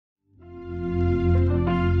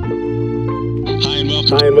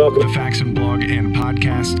Hi and welcome to the Faxon blog and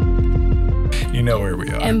podcast. You know where we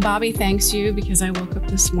are. And Bobby thanks you because I woke up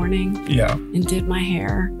this morning and did my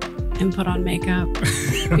hair and put on makeup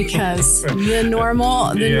because the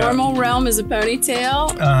normal realm is a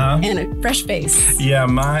ponytail and a fresh face.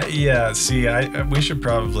 We should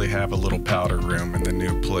probably have a little powder room in the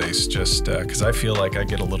new place just because I feel like I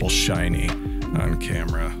get a little shiny on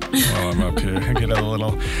camera while I'm up here. I get a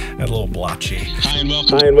little blotchy. Hi and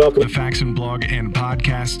welcome to the Faxon blog and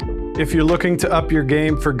podcast. If you're looking to up your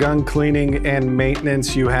game for gun cleaning and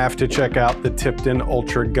maintenance, you have to check out the Tipton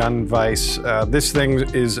Ultra Gun Vise. This thing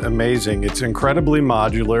is amazing. It's incredibly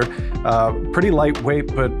modular, pretty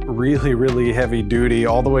lightweight, but really, really heavy duty,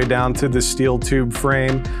 all the way down to the steel tube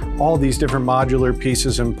frame. All these different modular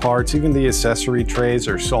pieces and parts, even the accessory trays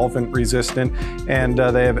are solvent resistant, and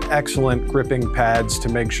they have excellent gripping pads to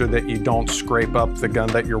make sure that you don't scrape up the gun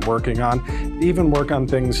that you're working on. They even work on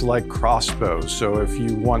things like crossbows. So if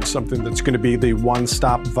you want something that's going to be the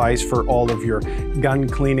one-stop vise for all of your gun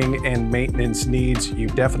cleaning and maintenance needs, you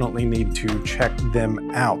definitely need to check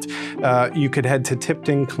them out. You could head to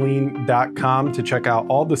tiptonclean.com to check out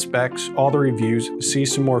all the specs, all the reviews, see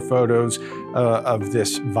some more photos of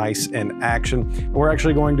this vise in action. We're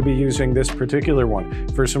actually going to be using this particular one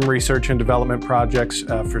for some research and development projects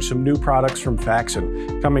for some new products from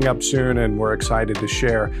Faxon coming up soon, and we're excited to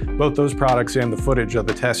share both those products and the footage of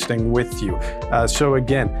the testing with you. So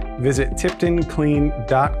again, visit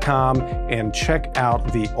tiptonclean.com and check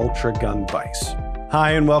out the Ultra Gun Vise.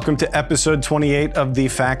 Hi, and welcome to episode 28 of the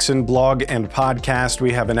Faxon blog and podcast.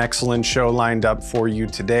 We have an excellent show lined up for you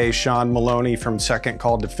today. Sean Maloney from Second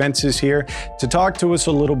Call Defense is here to talk to us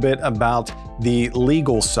a little bit about the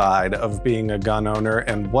legal side of being a gun owner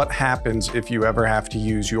and what happens if you ever have to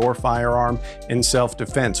use your firearm in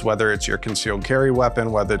self-defense, whether it's your concealed carry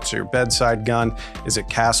weapon, whether it's your bedside gun, is it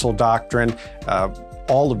castle doctrine,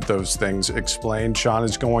 all of those things explained. Sean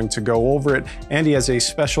is going to go over it, and he has a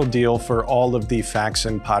special deal for all of the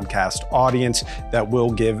Faxon podcast audience that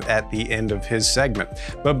we'll give at the end of his segment.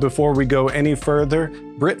 But before we go any further,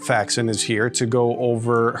 Britt Faxon is here to go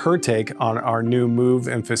over her take on our new move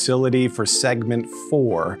and facility for segment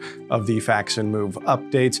 4 of the Faxon Move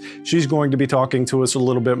Updates. She's going to be talking to us a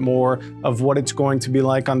little bit more of what it's going to be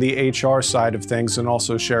like on the HR side of things, and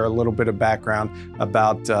also share a little bit of background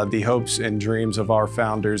about the hopes and dreams of our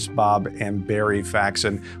founders, Bob and Barry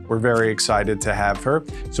Faxon. We're very excited to have her.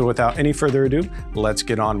 So without any further ado, let's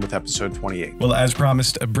get on with episode 28. Well, as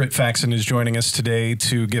promised, Britt Faxon is joining us today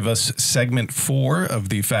to give us segment 4 of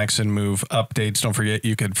the Faxon Move Updates. Don't forget,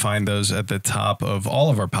 you could find those at the top of all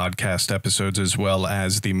of our podcast episodes, as well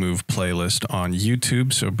as the Move playlist on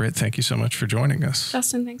YouTube. So Britt, thank you so much for joining us.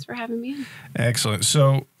 Justin, thanks for having me. Excellent.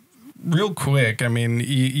 So real quick, I mean,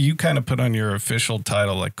 you kind of put on your official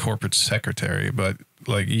title like corporate secretary, but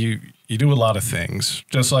like you do a lot of things,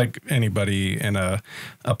 just like anybody in a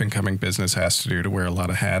up and coming business has to do, to wear a lot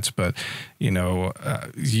of hats. But, you know,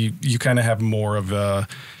 you kind of have more of a,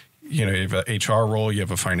 you know, you have an HR role, you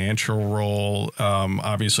have a financial role,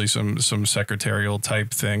 obviously some secretarial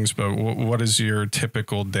type things. But what is your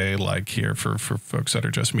typical day like here for folks that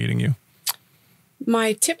are just meeting you?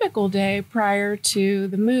 My typical day prior to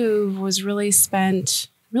the move was really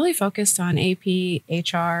focused on AP,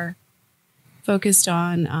 HR, focused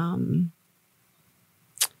on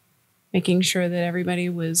making sure that everybody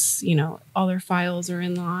was, you know, all their files are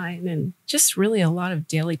in line, and just really a lot of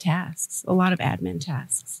daily tasks, a lot of admin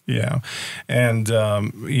tasks. Yeah. And,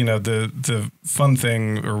 you know, the fun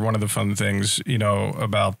thing, or one of the fun things, you know,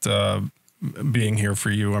 about being here for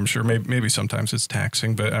you, I'm sure maybe sometimes it's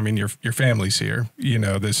taxing, but I mean, your family's here. You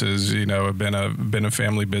know, this is, you know, been a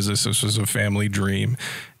family business. This was a family dream.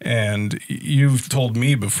 And you've told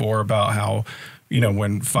me before about how, you know,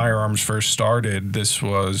 when Firearms first started, this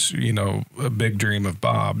was, you know, a big dream of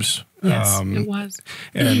Bob's. Yes, it was.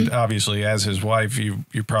 And obviously, as his wife, you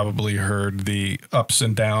probably heard the ups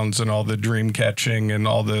and downs and all the dream catching and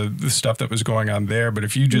all the stuff that was going on there. But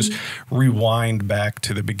if you just rewind back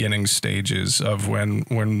to the beginning stages of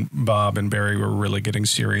when Bob and Barry were really getting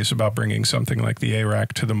serious about bringing something like the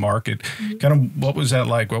ARAC to the market, kind of what was that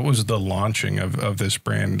like? What was the launching of this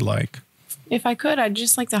brand like? If I could, I'd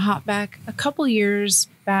just like to hop back a couple years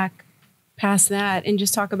back past that and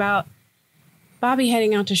just talk about Bobby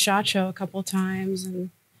heading out to SHOT Show a couple times and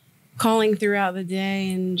calling throughout the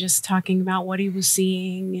day and just talking about what he was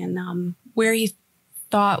seeing and where he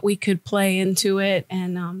thought we could play into it.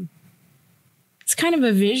 And it's kind of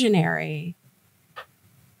a visionary.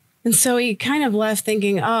 And so he kind of left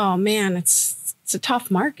thinking, oh, man, it's a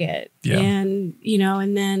tough market. Yeah. And, you know,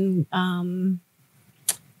 and then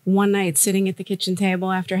one night sitting at the kitchen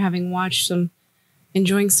table after having watched some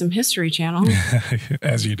enjoying some History Channel.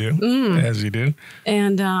 As you do. As you do.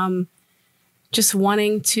 And just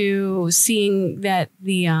seeing that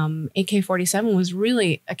the AK-47 was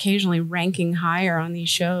really occasionally ranking higher on these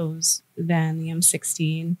shows than the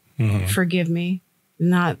M16. Forgive me.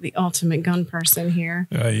 Not the ultimate gun person here.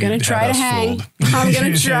 Gonna try to hang. I'm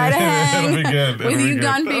gonna try to hang with you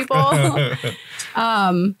gun people.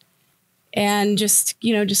 And just,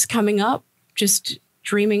 just coming up, just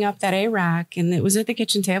dreaming up that ARAC. And it was at the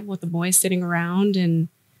kitchen table with the boys sitting around, and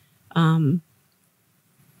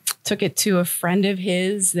took it to a friend of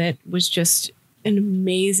his that was just an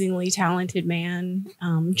amazingly talented man,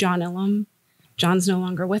 John Illum. John's no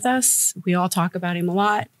longer with us. We all talk about him a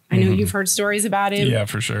lot. I know you've heard stories about him. Yeah,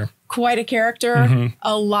 for sure. Quite a character.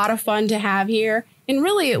 A lot of fun to have here. And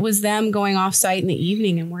really, it was them going off site in the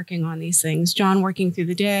evening and working on these things. John working through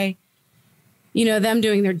the day, them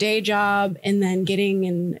doing their day job, and then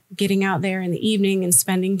getting out there in the evening and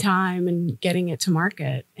spending time and getting it to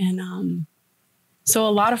market. And so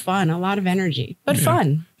a lot of fun, a lot of energy, but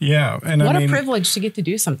fun. Yeah. And what a privilege to get to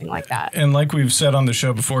do something like that. And like we've said on the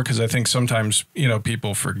show before, because I think sometimes,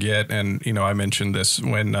 people forget, and, I mentioned this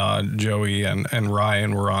when Joey and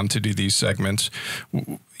Ryan were on to do these segments.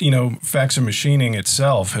 Faxon Machining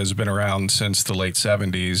itself has been around since the late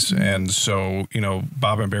 70s. And so,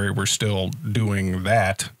 Bob and Barry were still doing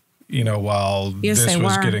that, while this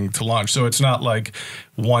was getting to launch. So it's not like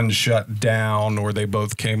one shut down or they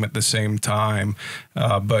both came at the same time.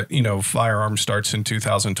 But, Firearms starts in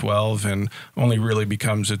 2012 and only really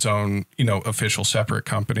becomes its own, official separate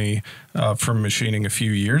company from Machining a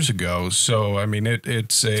few years ago. So, I mean,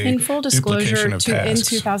 it's a in full disclosure, in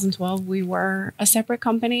 2012, we were a separate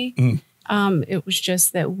company. It was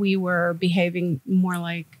just that we were behaving more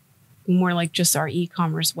like just our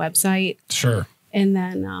e-commerce website. Sure. And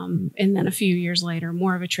then a few years later,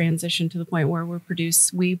 more of a transition to the point where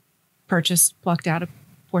we plucked out a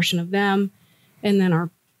portion of them, and then are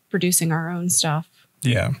producing our own stuff.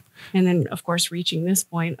 Yeah. And then, of course, reaching this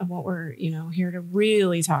point of what we're, here to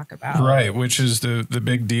really talk about. Right, which is the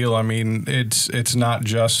big deal. I mean, it's not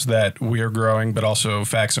just that we're growing, but also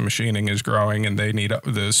Faxon Machining is growing, and they need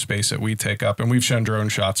the space that we take up. And we've shown drone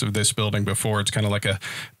shots of this building before. It's kind of like a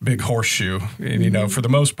big horseshoe. And, for the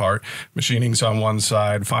most part, Machining's on one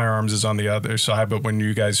side, Firearms is on the other side. But when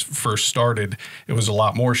you guys first started, it was a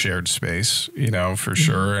lot more shared space, for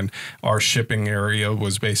sure. And our shipping area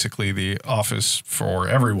was basically the office for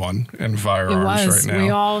everyone in Firearms right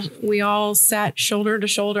now. We all sat shoulder to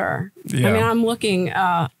shoulder. Yeah. I mean, I'm looking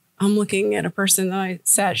at a person that I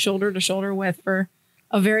sat shoulder to shoulder with for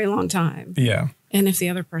a very long time. Yeah. And if the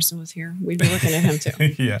other person was here, we'd be looking at him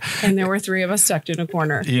too. Yeah. And there were three of us stuck in a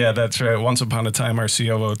corner. Yeah, that's right. Once upon a time, our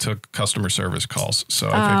COO took customer service calls. So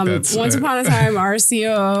I think that's... Once upon a time, our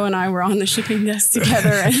COO and I were on the shipping desk together.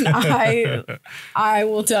 And I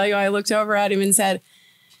will tell you, I looked over at him and said,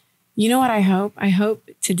 you know what I hope? I hope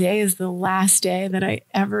today is the last day that I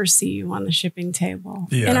ever see you on the shipping table.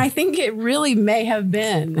 Yeah. And I think it really may have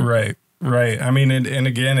been. Right. Right. I mean, and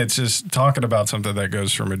again, it's just talking about something that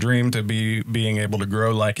goes from a dream to being able to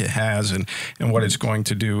grow like it has, and what it's going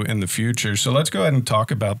to do in the future. So let's go ahead and talk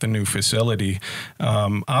about the new facility.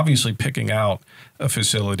 Obviously, picking out a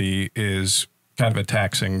facility is kind of a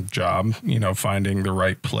taxing job, finding the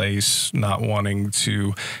right place, not wanting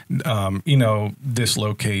to,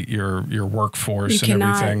 dislocate your workforce and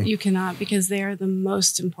everything. You cannot, because they are the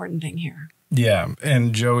most important thing here. Yeah.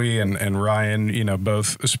 And Joey and Ryan,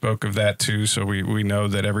 both spoke of that too. So we know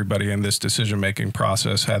that everybody in this decision-making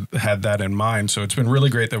process had that in mind. So it's been really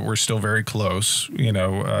great that we're still very close,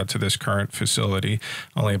 to this current facility,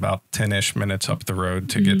 only about 10-ish minutes up the road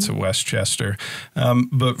to get to Westchester.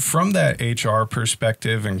 But from that HR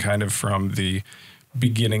perspective, and kind of from the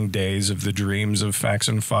beginning days of the dreams of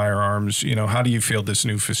Faxon Firearms, how do you feel this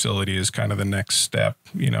new facility is kind of the next step?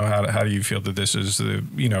 How do you feel that this is the,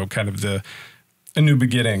 kind of a new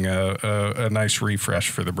beginning, a nice refresh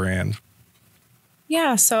for the brand?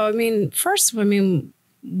 Yeah. So, first,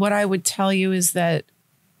 what I would tell you is that,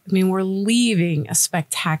 we're leaving a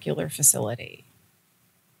spectacular facility.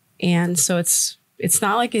 And so it's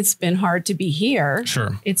not like it's been hard to be here.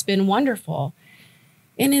 Sure. It's been wonderful.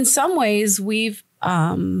 And in some ways, we've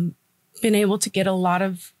been able to get a lot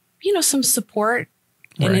of, some support,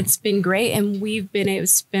 and it's been great. And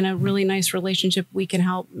it's been a really nice relationship. We can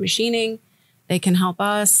help Machining. They can help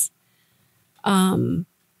us. But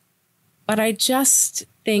I just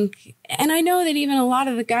think, and I know that even a lot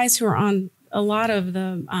of the guys who are on a lot of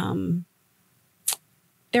the,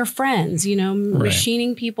 they're friends,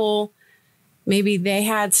 Machining people, maybe they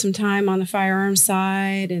had some time on the firearms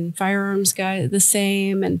side and firearms guy the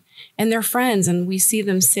same, and they're friends, and we see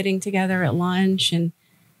them sitting together at lunch. And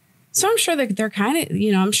so I'm sure that they're kind of,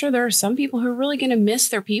 I'm sure there are some people who are really going to miss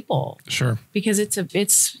their people. Sure. Because it's a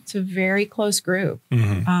very close group.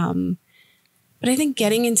 Mm-hmm. But I think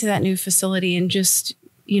getting into that new facility and just,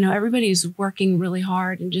 everybody's working really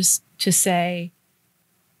hard, and just to say,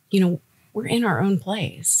 we're in our own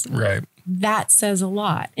place. Right. That says a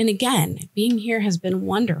lot. And again, being here has been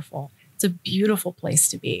wonderful. It's a beautiful place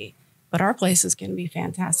to be, but our place is going to be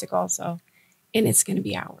fantastic also. And it's going to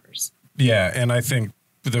be ours. Yeah. And I think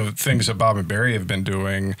the things that Bob and Barry have been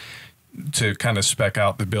doing to kind of spec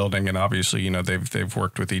out the building, and obviously, they've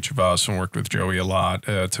worked with each of us and worked with Joey a lot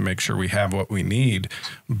to make sure we have what we need.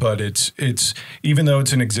 But it's even though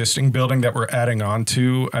it's an existing building that we're adding on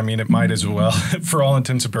to, I mean, it might as well, for all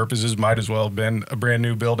intents and purposes, might as well have been a brand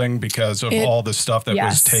new building because of all the stuff that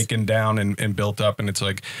was taken down and built up. And it's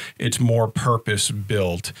like, it's more purpose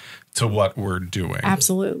built to what we're doing.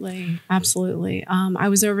 Absolutely. Absolutely. I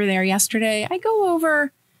was over there yesterday. I go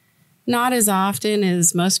over not as often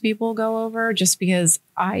as most people go over, just because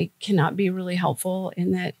I cannot be really helpful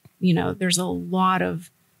in that, there's a lot of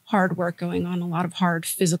hard work going on, a lot of hard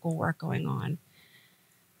physical work going on.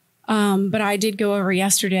 But I did go over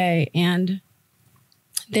yesterday, and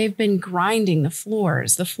they've been grinding the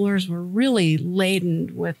floors. The floors were really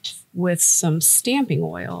laden with some stamping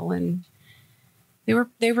oil, and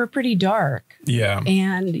they were pretty dark. Yeah.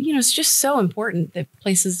 And, it's just so important that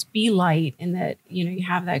places be light, and that, you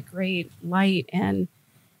have that great light. And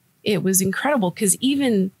it was incredible because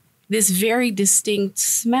even this very distinct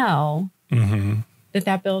smell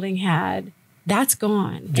that building had, that's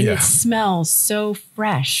gone. And it smells so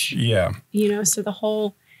fresh. Yeah.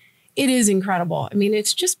 So it is incredible. I mean,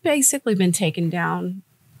 it's just basically been taken down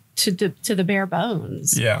to the bare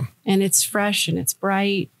bones. Yeah. And it's fresh and it's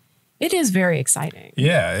bright. It is very exciting.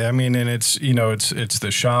 Yeah. I mean, and it's, it's the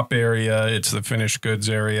shop area, it's the finished goods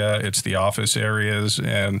area, it's the office areas.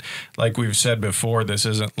 And like we've said before, this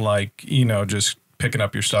isn't like, just picking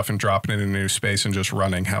up your stuff and dropping it in a new space and just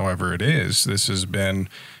running however it is. This has been,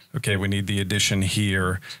 okay, we need the addition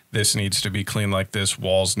here. This needs to be clean like this.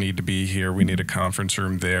 Walls need to be here. We need a conference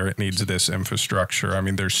room there. It needs this infrastructure. I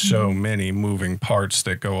mean, there's so many moving parts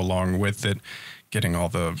that go along with it. Getting all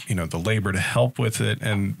the, the labor to help with it.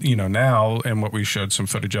 And, now, and what we showed some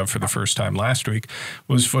footage of for the first time last week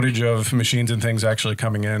was footage of machines and things actually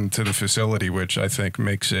coming into the facility, which I think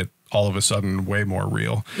makes it all of a sudden way more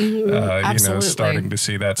real. Starting to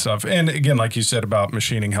see that stuff. And again, like you said about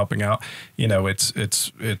machining helping out,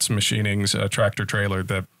 it's machining's tractor trailer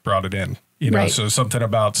that brought it in. So something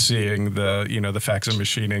about seeing the Faxon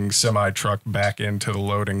machining semi truck back into the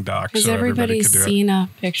loading dock. Has everybody seen a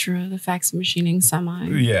picture of the Faxon machining semi?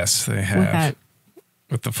 Yes, they have.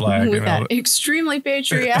 With the flag. With that extremely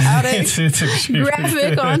patriotic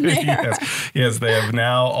graphic on there. Yes, they have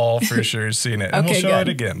now all for sure seen it. And we'll show it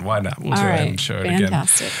again. Why not? We'll go ahead and show it again.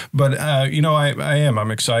 But,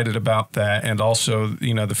 I'm excited about that. And also,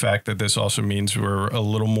 the fact that this also means we're a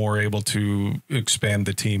little more able to expand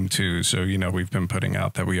the team too. So, we've been putting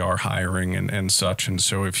out that we are hiring and such. And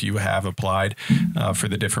so if you have applied for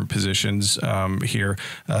the different positions here,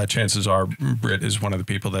 chances are Britt is one of the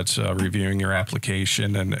people that's reviewing your application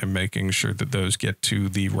and making sure that those get to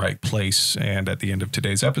the right place. And at the end of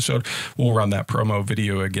today's episode, we'll run that promo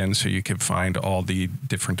video again so you can find all the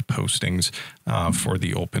different postings for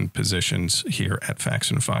the open positions here at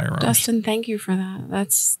Faxon Firearms. Dustin, thank you for that.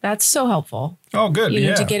 That's so helpful. Oh, good.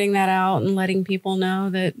 To getting that out and letting people know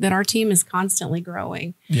that our team is constantly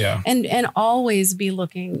growing. Yeah. And always be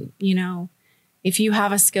looking, if you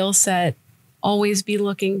have a skill set, always be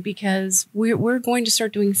looking, because we're going to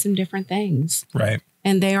start doing some different things. Right.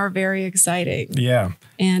 And they are very exciting. Yeah.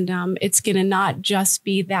 And it's going to not just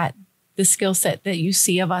be the skill set that you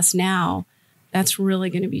see of us now. That's really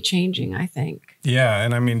going to be changing, I think. Yeah.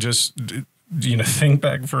 And I mean, just, think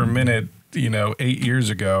back for a minute, 8 years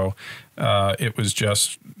ago, it was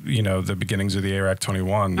just, the beginnings of the ARAC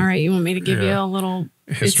 21. All right. You want me to give you a little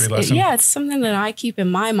history lesson? It's something that I keep in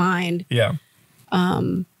my mind. Yeah.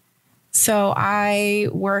 So I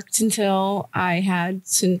worked until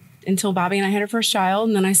Bobby and I had our first child,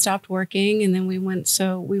 and then I stopped working, and then we went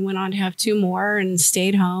on to have 2 more and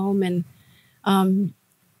stayed home. And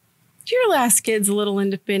your last kid's a little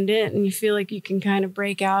independent, and you feel like you can kind of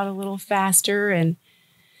break out a little faster. And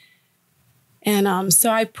so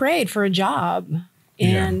I prayed for a job,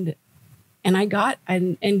 and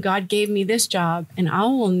God gave me this job, and I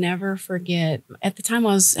will never forget. At the time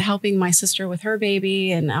I was helping my sister with her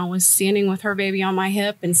baby, and I was standing with her baby on my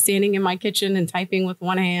hip and standing in my kitchen and typing with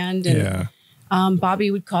one hand. And Bobby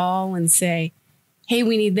would call and say, hey,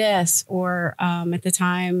 we need this. Or at the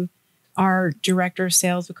time, our director of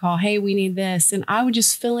sales would call, hey, we need this. And I would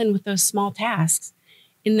just fill in with those small tasks.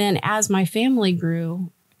 And then as my family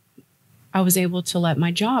grew, I was able to let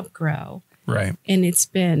my job grow. Right. And it's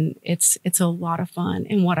a lot of fun.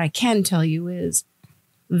 And what I can tell you is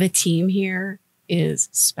the team here is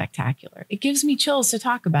spectacular. It gives me chills to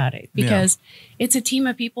talk about it because it's a team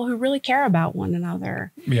of people who really care about one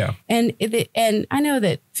another. Yeah. And I know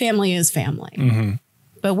that family is family,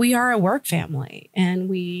 but we are a work family. And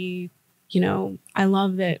I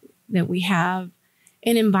love that we have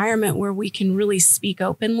an environment where we can really speak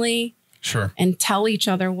openly. Sure. And tell each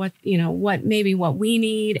other what we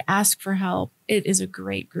need, ask for help. It is a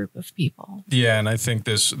great group of people. Yeah. And I think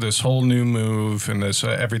this whole new move and this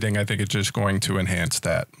everything, I think it's just going to enhance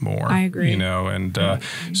that more. I agree.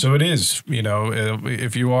 So it is,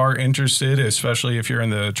 if you are interested, especially if you're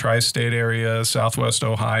in the tri-state area, Southwest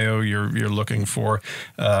Ohio, you're looking for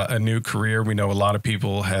a new career. We know a lot of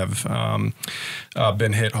people have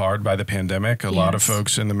been hit hard by the pandemic. A lot of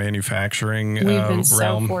folks in the manufacturing We've been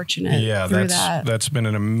realm. So fortunate. Yeah, that's been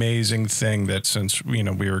an amazing thing that since we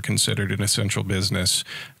were considered an essential business,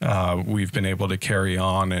 we've been able to carry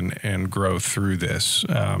on and grow through this.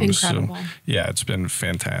 Incredible. So, yeah, it's been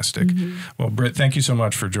fantastic. Well, Britt, thank you so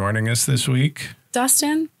much for joining us this week.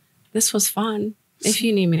 Dustin, this was fun. If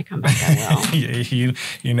you need me to come back, I will.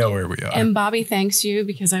 you know where we are. And Bobby thanks you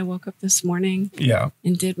because I woke up this morning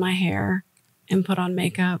and did my hair and put on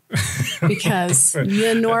makeup because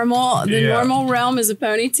the normal realm is a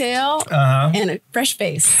ponytail and a fresh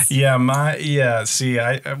face. We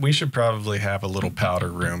should probably have a little powder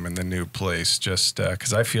room in the new place just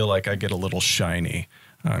because I feel like I get a little shiny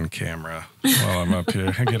on camera while I'm up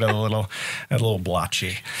here. I get a little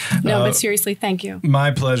blotchy. No, but seriously, thank you.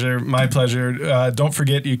 My pleasure. Don't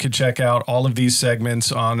forget, you could check out all of these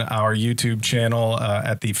segments on our YouTube channel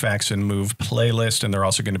at the Faxon Move playlist, and they're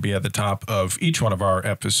also going to be at the top of each one of our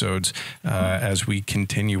episodes as we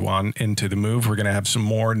continue on into the move. We're going to have some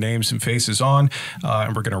more names and faces on,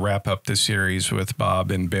 and we're going to wrap up the series with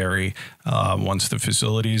Bob and Barry once the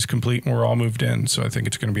facility is complete and we're all moved in. So I think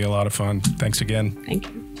it's going to be a lot of fun. Thanks again. Thank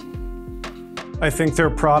you. I think their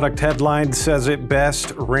product headline says it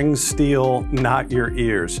best: ring steel, not your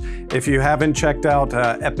ears. If you haven't checked out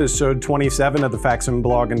episode 27 of the Faxon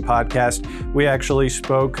blog and podcast, we actually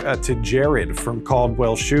spoke to Jared from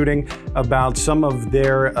Caldwell Shooting about some of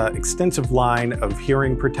their extensive line of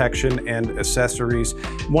hearing protection and accessories.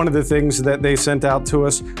 One of the things that they sent out to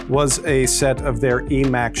us was a set of their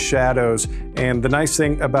EMAX shadows. And the nice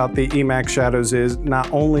thing about the EMAX shadows is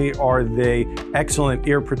not only are they excellent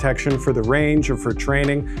ear protection for the range or for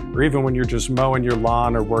training, or even when you're just mowing your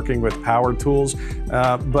lawn or working with power tools,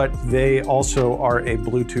 but they also are a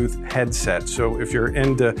Bluetooth headset. So if you're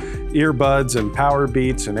into earbuds and power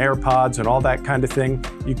beats and AirPods and all that kind of thing,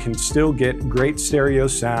 you can still get great stereo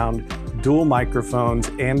sound, dual microphones,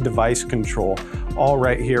 and device control, all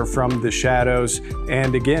right here from the shadows.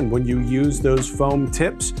 And again, when you use those foam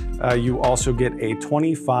tips, you also get a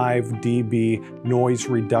 25 dB noise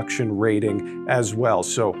reduction rating as well.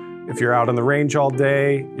 So if you're out on the range all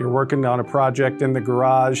day, you're working on a project in the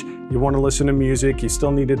garage, you want to listen to music, you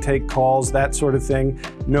still need to take calls, that sort of thing,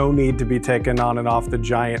 no need to be taken on and off the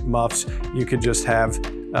giant muffs. You could just have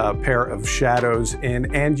a pair of shadows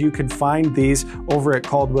in, and you can find these over at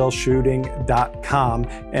caldwellshooting.com.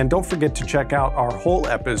 And don't forget to check out our whole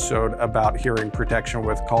episode about hearing protection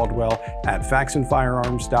with Caldwell at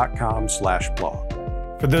faxonfirearms.com/blog.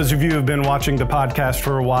 For those of you who've been watching the podcast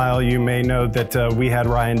for a while, you may know that we had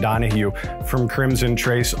Ryan Donahue from Crimson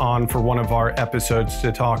Trace on for one of our episodes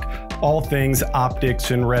to talk all things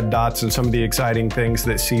optics and red dots and some of the exciting things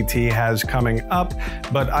that CT has coming up.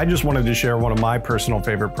 But I just wanted to share one of my personal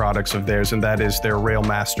favorite products of theirs, and that is their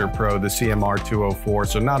Railmaster Pro, the CMR 204.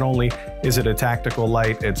 So not only is it a tactical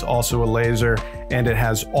light, it's also a laser, and it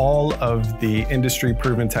has all of the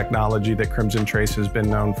industry-proven technology that Crimson Trace has been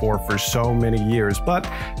known for so many years. But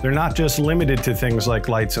they're not just limited to things like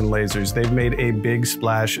lights and lasers. They've made a big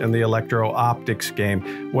splash in the electro-optics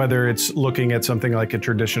game, whether it's looking at something like a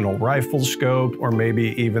traditional rifle scope, or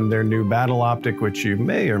maybe even their new battle optic, which you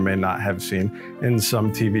may or may not have seen in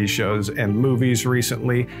some TV shows and movies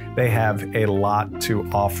recently. They have a lot to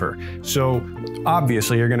offer. So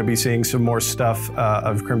obviously you're going to be seeing some more stuff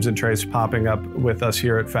of Crimson Trace popping up with us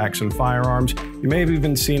here at Faxon Firearms. You may have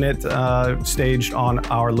even seen it staged on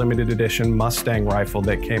our limited edition Mustang rifle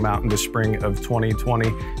rifle that came out in the spring of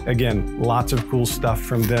 2020. Again, lots of cool stuff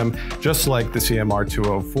from them, just like the CMR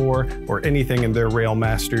 204 or anything in their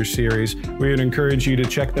Railmaster series. We would encourage you to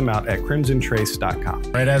check them out at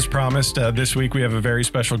crimsontrace.com. Right, as promised, this week we have a very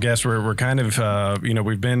special guest. We're kind of,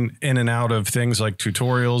 we've been in and out of things like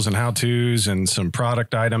tutorials and how-tos and some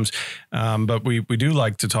product items, but we do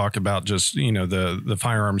like to talk about just, the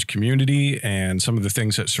firearms community and some of the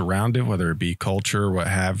things that surround it, whether it be culture, what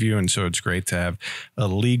have you. And so it's great to have a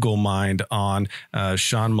legal mind on.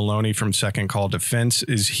 Sean Maloney from Second Call Defense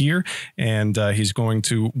is here, and he's going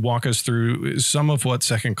to walk us through some of what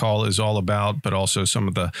Second Call is all about, but also some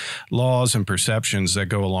of the laws and perceptions that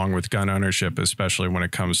go along with gun ownership, especially when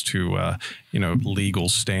it comes to, legal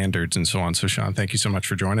standards and so on. So Sean, thank you so much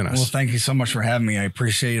for joining us. Well, thank you so much for having me. I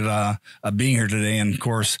appreciate being here today. And of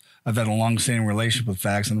course, I've had a long-standing relationship with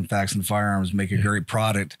Faxon, and Faxon Firearms make a great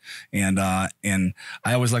product. And I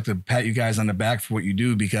always like to pat you guys on the back for what you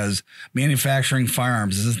do, because manufacturing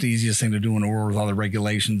firearms isn't the easiest thing to do in the world with all the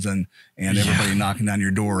regulations and everybody knocking down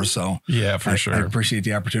your door. So yeah, for sure. I appreciate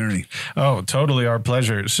the opportunity. Oh, totally. Our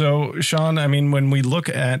pleasure. So Sean, I mean, when we look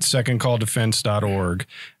at secondcalldefense.org,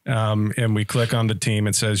 and we click on the team,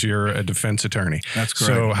 it says you're a defense attorney. That's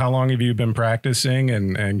correct. So how long have you been practicing,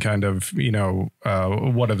 and kind of,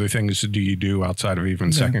 what other things do you do outside of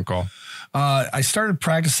even Second Call? I started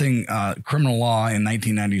practicing criminal law in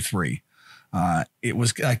 1993. I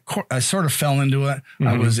sort of fell into it. Mm-hmm.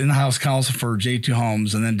 I was in-house counsel for J2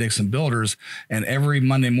 Homes and then Dixon Builders. And every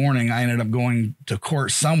Monday morning, I ended up going to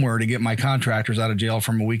court somewhere to get my contractors out of jail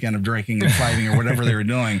from a weekend of drinking and fighting or whatever they were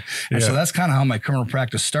doing. And so that's kind of how my criminal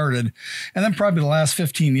practice started. And then probably the last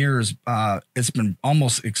 15 years, it's been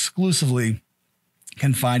almost exclusively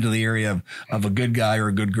confined to the area of a good guy or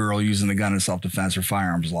a good girl using a gun in self-defense or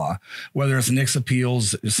firearms law, whether it's NICS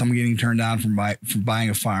appeals, someone getting turned down from buying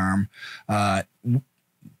a firearm,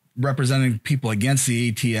 representing people against the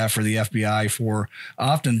ATF or the FBI for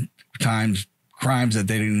oftentimes crimes that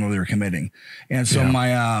they didn't know they were committing. And so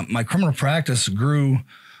my criminal practice grew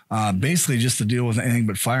basically just to deal with anything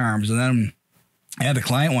but firearms. And then I had a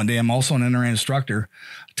client one day. I'm also an NRA instructor.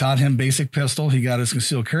 Taught him basic pistol. He got his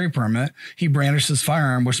concealed carry permit. He brandished his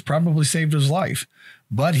firearm, which probably saved his life.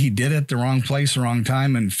 But he did it the wrong place, the wrong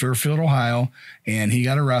time in Fairfield, Ohio, and he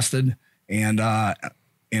got arrested and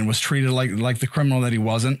was treated like the criminal that he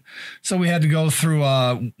wasn't. So we had to go through.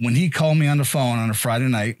 When he called me on the phone on a Friday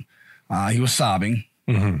night, he was sobbing.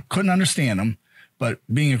 Mm-hmm. Couldn't understand him. But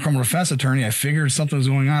being a criminal defense attorney, I figured something was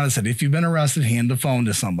going on. I said, if you've been arrested, hand the phone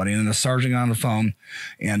to somebody. And then the sergeant got on the phone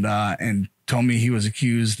and told me he was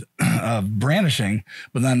accused of brandishing,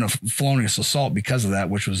 but then of felonious assault because of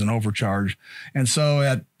that, which was an overcharge. And so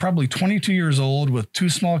at probably 22 years old with 2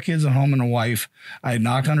 small kids at home and a wife, I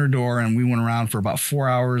knocked on her door and we went around for about 4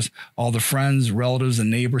 hours. All the friends, relatives,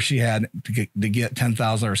 and neighbors she had to get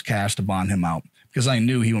 $10,000 cash to bond him out, because I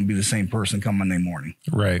knew he wouldn't be the same person come Monday morning.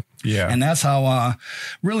 Right. Yeah. And that's how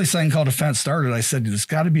really Second Call Defense started. I said, there's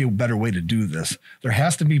got to be a better way to do this. There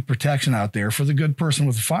has to be protection out there for the good person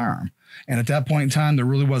with a firearm. And at that point in time, there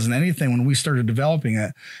really wasn't anything when we started developing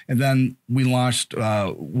it. And then we launched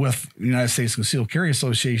with the United States Concealed Carry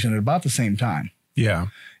Association at about the same time. Yeah.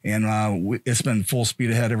 And it's been full speed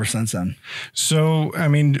ahead ever since then. So, I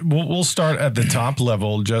mean, we'll start at the top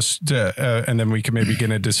level just and then we can maybe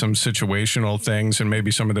get into some situational things and maybe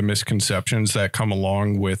some of the misconceptions that come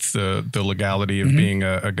along with the legality of being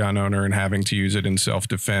a gun owner and having to use it in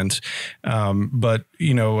self-defense. But,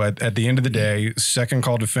 at the end of the day, Second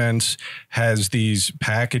Call Defense has these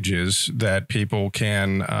packages that people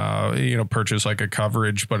can, purchase like a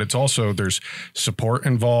coverage, but it's also there's support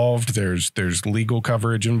involved. There's legal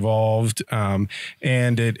coverage involved, and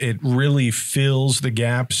it really fills the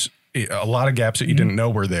gaps, a lot of gaps that you didn't know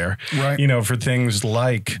were there, right? For things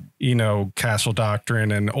like, castle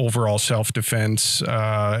doctrine and overall self-defense,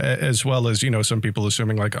 as well as, some people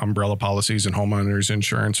assuming like umbrella policies and homeowners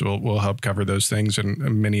insurance will help cover those things, and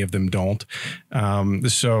many of them don't.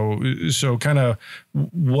 So kind of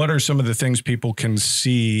what are some of the things people can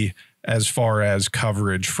see as far as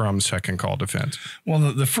coverage from Second Call Defense? Well,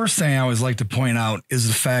 the first thing I always like to point out is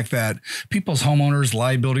the fact that people's homeowners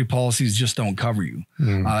liability policies just don't cover you.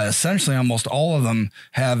 Essentially, almost all of them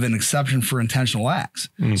have an exception for intentional acts.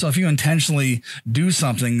 So if you intentionally do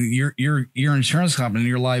something, your insurance company,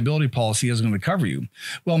 your liability policy isn't going to cover you.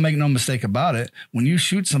 Well, make no mistake about it. When you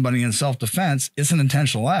shoot somebody in self-defense, it's an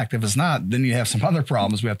intentional act. If it's not, then you have some other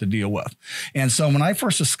problems we have to deal with. And so when I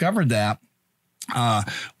first discovered that,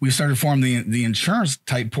 we started forming the insurance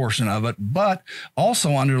type portion of it, but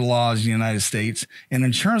also under the laws of the United States, an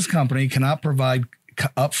insurance company cannot provide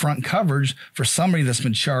upfront coverage for somebody that's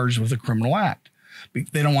been charged with a criminal act.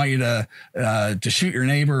 They don't want you to shoot your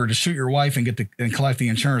neighbor or to shoot your wife and collect the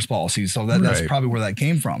insurance policy. So that's probably where that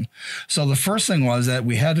came from. So the first thing was that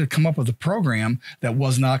we had to come up with a program that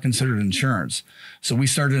was not considered insurance. So we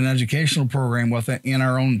started an educational program in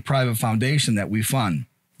our own private foundation that we fund.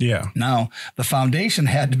 Yeah. Now, the foundation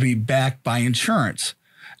had to be backed by insurance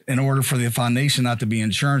in order for the foundation not to be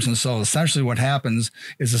insurance. And so essentially what happens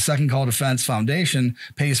is the Second Call Defense Foundation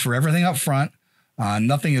pays for everything up front.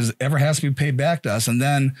 Nothing ever has to be paid back to us. And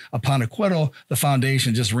then upon acquittal, the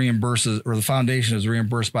foundation just reimburses, or the foundation is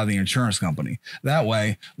reimbursed by the insurance company. That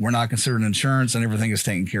way we're not considered insurance and everything is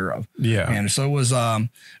taken care of. Yeah. And so it was,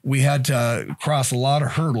 we had to cross a lot of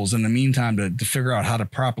hurdles in the meantime to figure out how to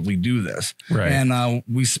properly do this. Right. And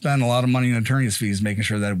we spent a lot of money in attorney's fees, making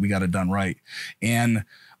sure that we got it done right. And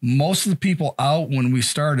most of the people out when we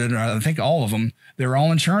started, I think all of them, they were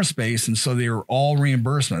all insurance based. And so they were all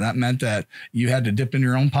reimbursement. That meant that you had to dip in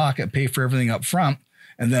your own pocket, pay for everything up front,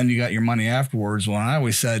 and then you got your money afterwards. Well, I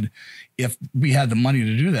always said, if we had the money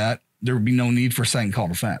to do that, there would be no need for second call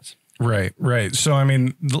defense. Right, right. So, I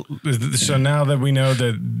mean, so now that we know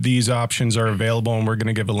that these options are available, and we're going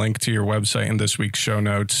to give a link to your website in this week's show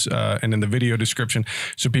notes and in the video description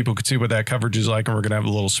so people could see what that coverage is like. And we're going to have a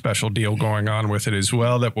little special deal going on with it as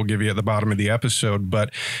well that we'll give you at the bottom of the episode.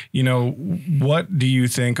 But, you know, what do you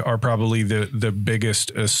think are probably the biggest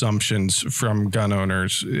assumptions from gun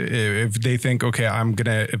owners? If they think, okay, I'm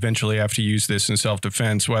going to eventually have to use this in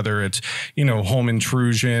self-defense, whether it's, you know, home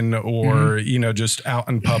intrusion or, you know, just out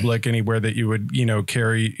in public, anywhere that you would, you know,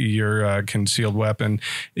 carry your concealed weapon,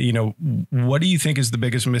 you know, what do you think is the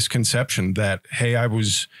biggest misconception that, hey, I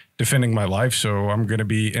was defending my life, so I'm going to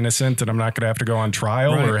be innocent and I'm not going to have to go on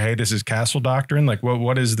trial, or, hey, this is castle doctrine? Like,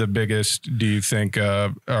 what is the biggest, do you think,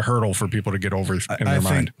 a hurdle for people to get over in their mind? I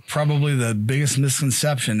think probably the biggest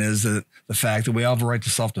misconception is the fact that we all have a right to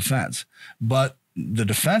self-defense. But the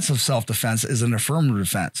defense of self-defense is an affirmative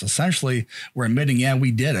defense. Essentially, we're admitting, yeah,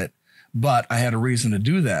 we did it, but I had a reason to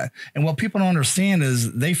do that. And what people don't understand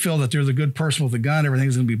is they feel that they're the good person with a gun.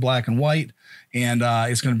 Everything's going to be black and white, and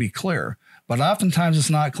it's going to be clear. But oftentimes it's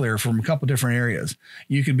not clear from a couple different areas.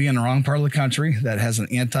 You could be in the wrong part of the country that has an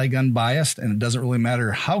anti-gun bias, and it doesn't really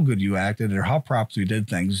matter how good you acted or how properly you did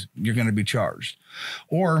things, you're going to be charged.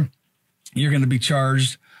 Or you're going to be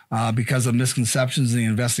charged because of misconceptions in the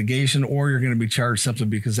investigation, or you're going to be charged simply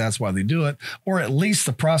because that's why they do it, or at least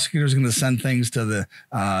the prosecutor is going to send things to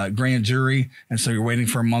the grand jury, and so you're waiting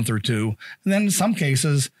for a month or two. And then in some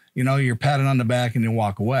cases, you know, you're patted on the back and you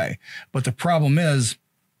walk away. But the problem is,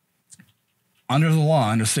 under the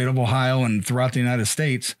law in the state of Ohio and throughout the United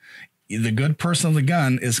States, the good person of the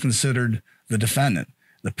gun is considered the defendant.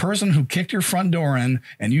 The person who kicked your front door in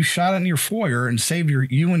and you shot it in your foyer and saved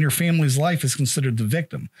you and your family's life is considered the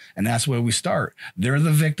victim. And that's where we start. They're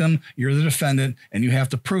the victim, you're the defendant, and you have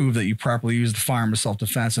to prove that you properly used the firearm of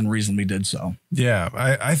self-defense and reasonably did so. Yeah,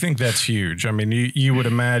 I think that's huge. I mean, you would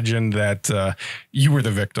imagine that you were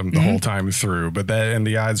the victim the whole time through, but that in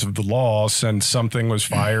the eyes of the law, since something was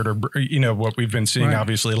fired, or, you know, what we've been seeing,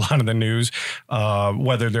 obviously, a lot of the news,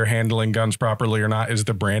 whether they're handling guns properly or not, is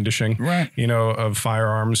the brandishing, you know, of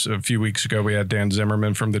firearms. A few weeks ago, we had Dan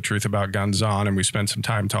Zimmerman from The Truth About Guns on, and we spent some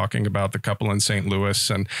time talking about the couple in St. Louis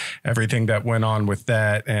and everything that went on with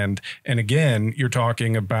that. And again, you're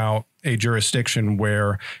talking about a jurisdiction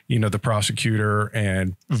where, you know, the prosecutor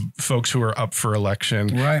and folks who are up for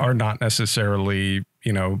election are not necessarily,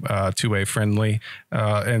 you know, 2A friendly.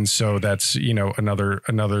 And so that's, you know, another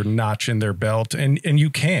notch in their belt. And you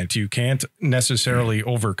can't necessarily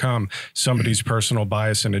overcome somebody's personal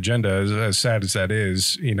bias and agenda, as sad as that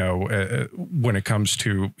is, you know, when it comes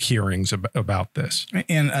to hearings about this.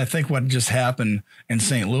 And I think what just happened in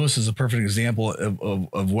St. Louis is a perfect example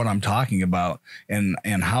of what I'm talking about and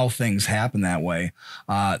how things happen that way.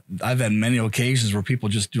 I've had many occasions where people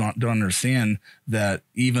just don't understand that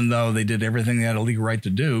even though they did everything they had a legal right to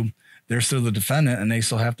do, they're still the defendant and they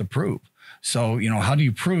still have to prove. So, you know, how do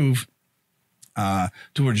you prove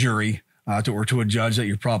to a jury or to a judge that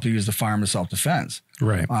you properly used the firearm of self-defense?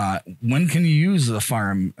 Right. When can you use the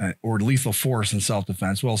firearm or lethal force in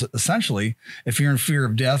self-defense? Well, essentially, if you're in fear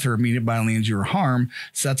of death or immediate bodily injury or harm,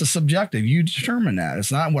 so that's a subjective. You determine that.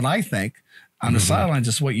 It's not what I think on the sidelines,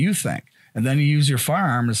 it's what you think. And then you use your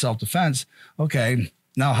firearm in self-defense. Okay,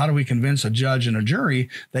 now how do we convince a judge and a jury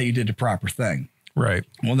that you did the proper thing? Right.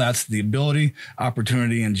 Well, that's the ability,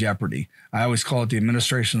 opportunity, and jeopardy. I always call it the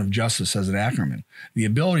administration of justice as an acronym. The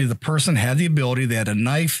ability, the person had the ability, they had a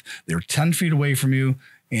knife, they were 10 feet away from you,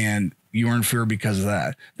 and you were in fear because of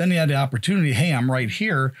that. Then you had the opportunity, hey, I'm right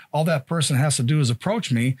here. All that person has to do is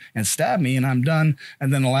approach me and stab me and I'm done.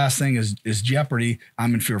 And then the last thing is jeopardy.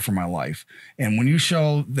 I'm in fear for my life. And when you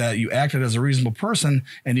show that you acted as a reasonable person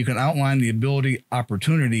and you can outline the ability,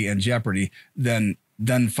 opportunity, and jeopardy, then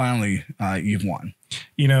finally you've won.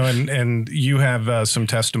 You know, and you have some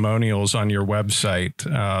testimonials on your website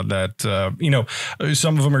that, you know,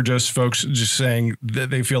 some of them are just folks just saying that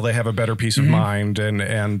they feel they have a better peace of mind and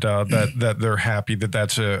that they're happy that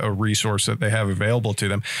that's a resource that they have available to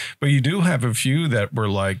them. But you do have a few that were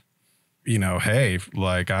like, you know, hey,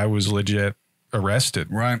 like I was legit arrested,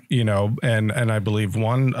 right? You know, and I believe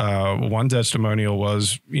one testimonial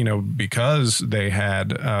was, you know, because they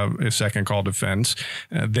had a second call defense,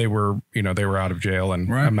 they were out of jail in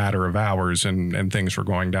a matter of hours, and things were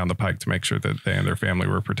going down the pike to make sure that they and their family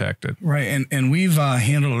were protected. Right, and we've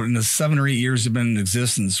handled in the 7 or 8 years have been in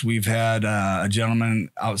existence. We've had a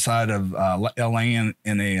gentleman outside of LA in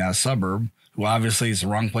a suburb, who obviously is the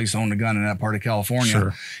wrong place to own a gun in that part of California.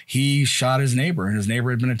 Sure. He shot his neighbor, and his neighbor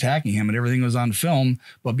had been attacking him, and everything was on film.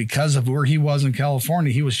 But because of where he was in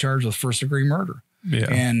California, he was charged with first-degree murder.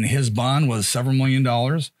 Yeah. And his bond was several $1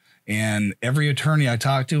 million. And every attorney I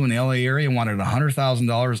talked to in the LA area wanted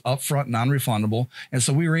 $100,000 upfront, non-refundable. And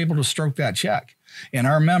so we were able to stroke that check. And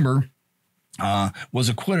our member was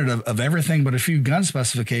acquitted of everything but a few gun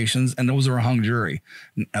specifications, and those were a hung jury.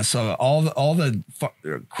 So all the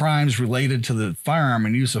crimes related to the firearm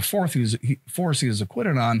and use of force he was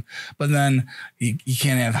acquitted on, but then you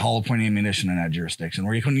can't have hollow point ammunition in that jurisdiction,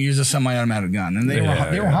 or you couldn't use a semi-automatic gun, and they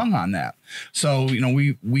were hung on that. So you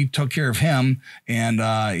know we took care of him, and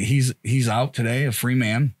he's out today, a free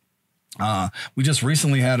man. We just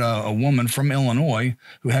recently had a woman from Illinois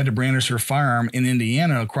who had to brandish her firearm in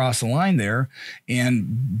Indiana across the line there.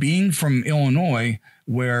 And being from Illinois,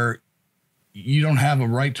 where you don't have a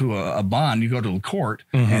right to a bond, you go to the court,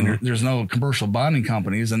 and there's no commercial bonding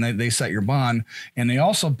companies, and they set your bond. And they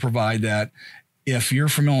also provide that if you're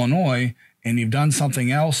from Illinois and you've done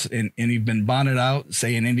something else and you've been bonded out,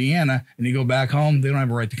 say in Indiana, and you go back home, they don't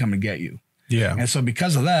have a right to come and get you. Yeah. And so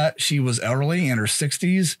because of that, she was elderly, in her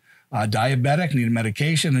 60s. Diabetic, needed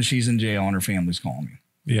medication, and she's in jail, and her family's calling me.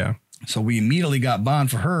 Yeah. So we immediately got bond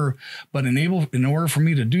for her, but in order for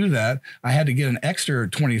me to do that, I had to get an extra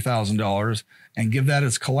 $20,000 and give that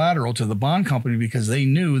as collateral to the bond company, because they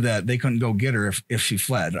knew that they couldn't go get her if she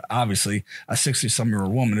fled. Obviously, a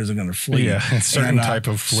 60-some-year-old woman isn't going to flee. Yeah, a certain type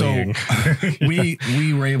of fleeing. So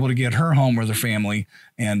we were able to get her home with her family,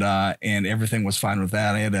 and everything was fine with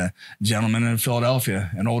that. I had a gentleman in Philadelphia,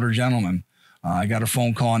 an older gentleman. I got a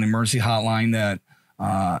phone call on the emergency hotline that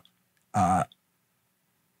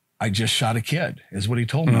I just shot a kid, is what he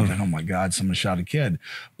told me. I was like, oh my God, someone shot a kid.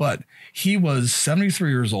 But he was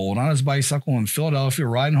 73 years old on his bicycle in Philadelphia,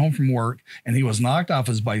 riding home from work, and he was knocked off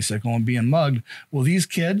his bicycle and being mugged. Well, these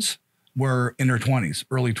kids were in their 20s,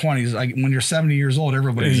 early 20s. When you're 70 years old,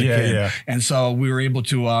 everybody's a kid. Yeah. And so we were able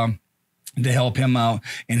to help him out,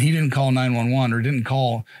 and he didn't call 911 or didn't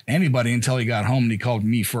call anybody until he got home, and he called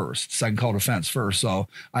me first, second call defense first. So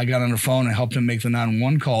I got on the phone and helped him make the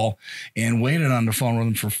 911 call and waited on the phone with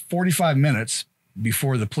him for 45 minutes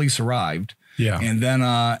before the police arrived. Yeah. And then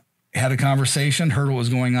had a conversation, heard what was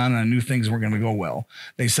going on, and I knew things weren't going to go well.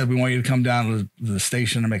 They said, we want you to come down to the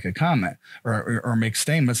station and make a comment or make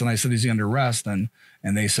statements. And I said, is he under arrest? And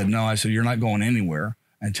they said, no. I said, you're not going anywhere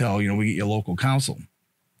until, we get you local counsel.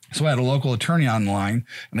 So I had a local attorney on the line,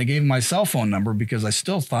 and I gave him my cell phone number because I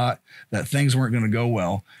still thought that things weren't going to go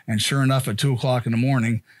well. And sure enough, at 2 o'clock in the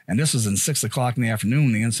morning, and this was in 6 o'clock in the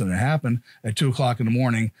afternoon, the incident happened. At 2 o'clock in the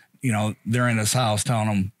morning, they're in his house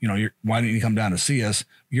telling him, why didn't you come down to see us?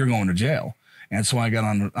 You're going to jail. And so I got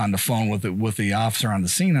on the phone with the officer on the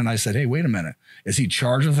scene, and I said, hey, wait a minute. Is he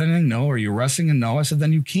charged with anything? No. Are you arresting him? No. I said,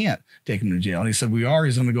 then you can't take him to jail. And he said, we are.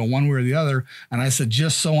 He's going to go one way or the other. And I said,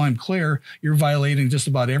 just so I'm clear, you're violating just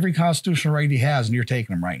about every constitutional right he has, and you're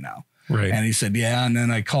taking him right now. Right. And he said, yeah. And then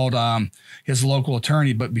I called his local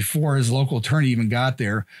attorney. But before his local attorney even got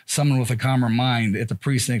there, someone with a calmer mind at the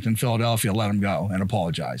precinct in Philadelphia let him go and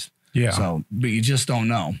apologized. Yeah. So, but you just don't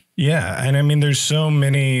know. Yeah. And I mean, there's so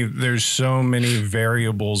many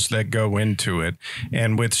variables that go into it.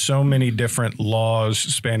 And with so many different laws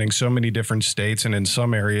spanning so many different states, and in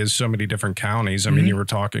some areas, so many different counties. I mean, you were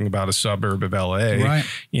talking about a suburb of LA, right?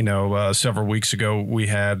 Several weeks ago, we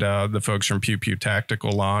had the folks from Pew Pew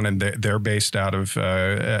Tactical on, and they're based out of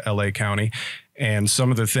LA County. And some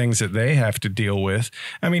of the things that they have to deal with,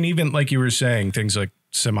 I mean, even like you were saying, things like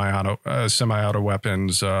semi-auto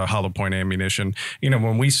weapons, hollow point ammunition.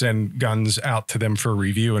 When we send guns out to them for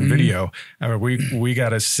review and video, I mean, we got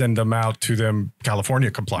to send them out to them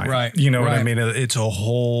California compliant. Right. You know what I mean? It's a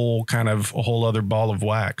whole other ball of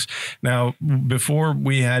wax. Now, before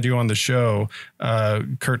we had you on the show,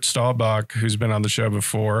 Kurt Staubach, who's been on the show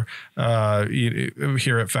before,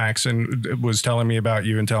 here at Faxon, was telling me about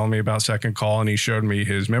you and telling me about Second Call, and he showed me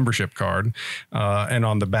his membership card. And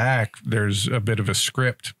on the back, there's a bit of a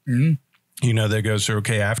script, that goes through,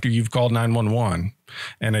 okay, after you've called 911,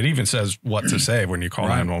 and it even says what to say when you call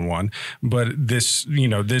 911. But this,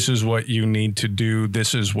 this is what you need to do.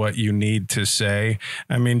 This is what you need to say.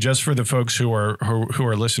 I mean, just for the folks who are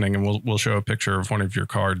listening, and we'll show a picture of one of your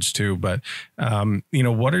cards too. But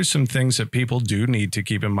what are some things that people do need to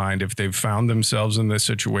keep in mind if they've found themselves in this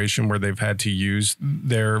situation where they've had to use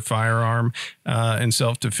their firearm in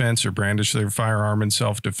self-defense or brandish their firearm in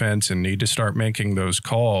self-defense and need to start making those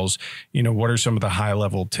calls? What are some of the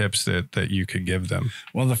high-level tips that you could give them?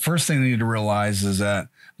 Well, the first thing they need to realize is that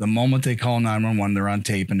the moment they call 911, they're on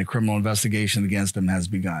tape and the criminal investigation against them has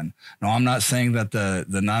begun. Now, I'm not saying that the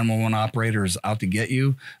 911 operator is out to get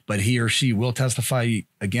you, but he or she will testify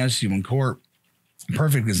against you in court. A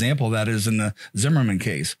perfect example of that is in the Zimmerman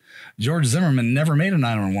case. George Zimmerman never made a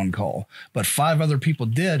 911 call, but 5 other people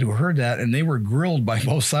did who heard that, and they were grilled by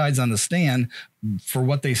both sides on the stand for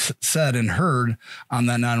what they said and heard on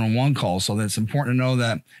that 911 call. So that's important to know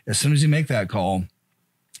that as soon as you make that call,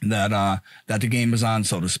 that the game is on,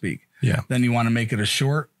 so to speak. Yeah. Then you want to make it as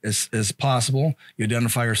short as possible. You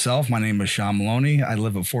identify yourself. My name is Sean Maloney. I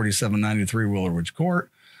live at 4793 Willow Ridge Court.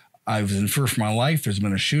 I was in fear for my life. There's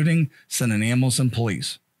been a shooting. Send an ambulance and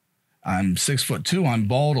police. I'm 6'2". I'm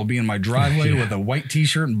bald. I'll be in my driveway with a white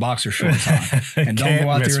T-shirt and boxer shorts on. And don't go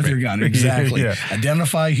out there with your gun. Exactly.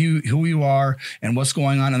 Identify who you are and what's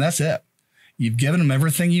going on, and that's it. You've given them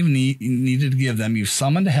everything you needed to give them. You've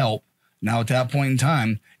summoned help. Now, at that point in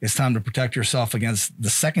time, it's time to protect yourself against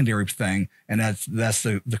the secondary thing, and that's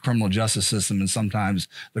the criminal justice system and sometimes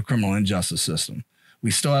the criminal injustice system.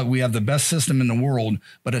 We have the best system in the world,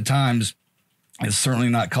 but at times it's certainly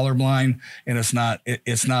not colorblind, and it's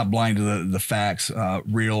not blind to the facts,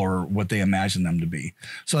 real or what they imagine them to be.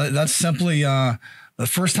 So that's simply the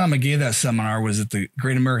first time I gave that seminar was at the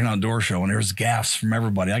Great American Outdoor Show, and there was gasps from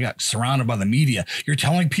everybody. I got surrounded by the media. You're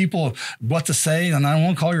telling people what to say, and I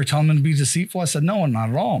won't call. You're telling them to be deceitful. I said, no, not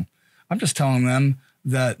at all. I'm just telling them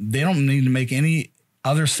that they don't need to make any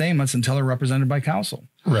other statements until they're represented by counsel.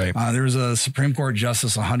 Right. There was a Supreme Court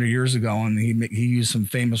justice 100 years ago, and he used some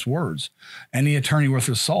famous words. Any attorney worth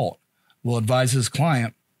his salt will advise his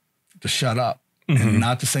client to shut up and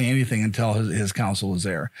not to say anything until his counsel is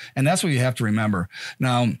there. And that's what you have to remember.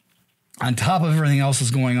 Now, on top of everything else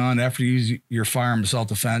that's going on, after you use your firearm in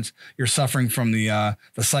self-defense, you're suffering from the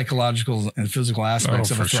psychological and physical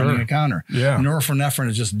aspects of a threatening encounter. Yeah. Norepinephrine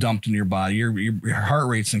is just dumped into your body. Your heart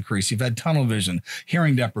rate's increased. You've had tunnel vision,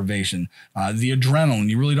 hearing deprivation, the adrenaline.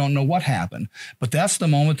 You really don't know what happened. But that's the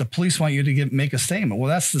moment the police want you to make a statement. Well,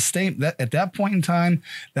 that's the statement. That at that point in time,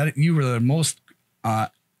 that you were the most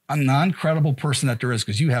a non-credible person that there is,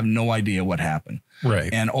 because you have no idea what happened.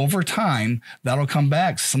 Right. And over time, that'll come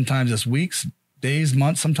back. Sometimes it's weeks, days,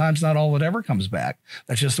 months, sometimes not all it ever comes back.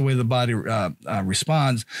 That's just the way the body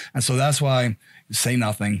responds. And so that's why say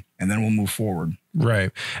nothing, and then we'll move forward.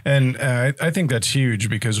 Right. And I think that's huge,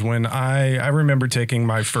 because when I remember taking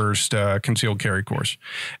my first concealed carry course,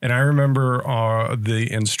 and I remember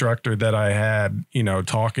the instructor that I had,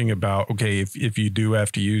 talking about, okay, if you do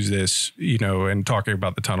have to use this, and talking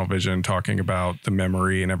about the tunnel vision, talking about the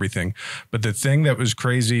memory and everything. But the thing that was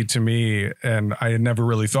crazy to me, and I had never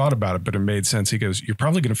really thought about it, but it made sense. He goes, you're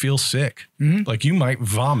probably going to feel sick. Like you might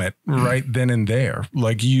vomit right then and there.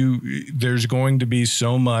 Like there's going to be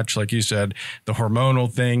so much, like you said, the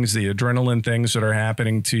hormonal things, the adrenaline things that are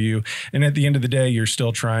happening to you. And at the end of the day, you're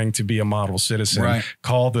still trying to be a model citizen. Right.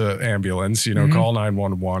 Call the ambulance, call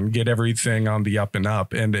 911, get everything on the up and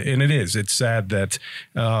up. And it's sad that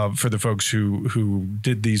for the folks who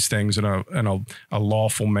did these things in a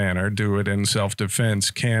lawful manner, do it in self-defense,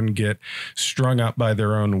 can get strung up by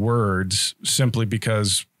their own words simply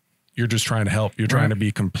because you're just trying to help. You're trying to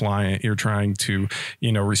be compliant. You're trying to,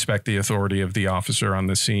 respect the authority of the officer on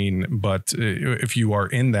the scene. But if you are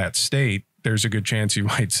in that state, there's a good chance you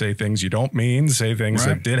might say things you don't mean, say things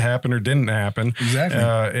that did happen or didn't happen. Exactly.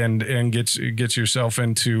 And gets yourself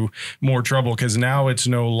into more trouble, because now it's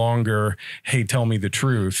no longer, hey, tell me the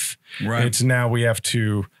truth. Right. It's now we have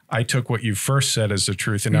to, I took what you first said as the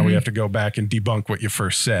truth, and now we have to go back and debunk what you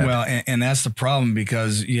first said. Well, and that's the problem,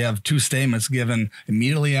 because you have two statements given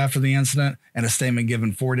immediately after the incident and a statement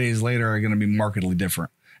given 4 days later are going to be markedly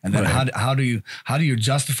different. And then how do you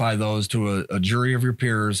justify those to a jury of your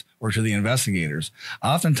peers or to the investigators?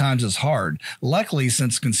 Oftentimes it's hard. Luckily,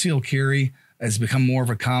 since concealed carry has become more of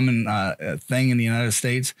a common thing in the United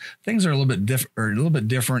States, things are a little bit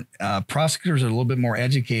different. Prosecutors are a little bit more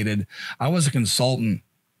educated. I was a consultant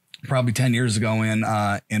probably 10 years ago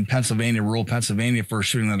in Pennsylvania, rural Pennsylvania, for a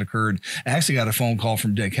shooting that occurred. I actually got a phone call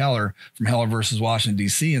from Dick Heller from Heller versus Washington,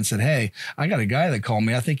 D.C. and said, hey, I got a guy that called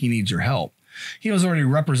me. I think he needs your help. He was already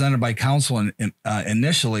represented by counsel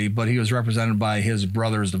initially, but he was represented by his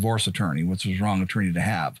brother's divorce attorney, which was the wrong attorney to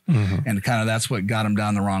have. And kind of that's what got him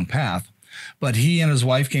down the wrong path. But he and his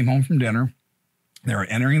wife came home from dinner. They were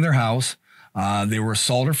entering their house. They were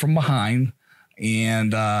assaulted from behind,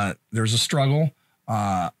 and there's a struggle.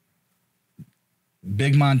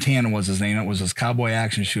 Big Montana was his name. It was his cowboy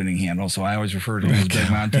action shooting handle, so I always refer to him as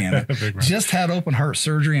Big Montana. Just had open heart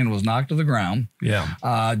surgery and was knocked to the ground.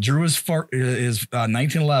 Yeah. Drew his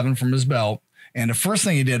 1911 from his belt, and the first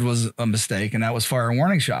thing he did was a mistake, and that was fire a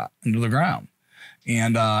warning shot into the ground.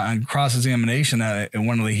 And on cross-examination at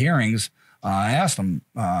one of the hearings, I asked him,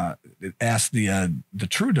 asked the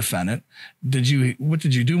true defendant, what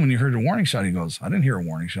did you do when you heard a warning shot? He goes, I didn't hear a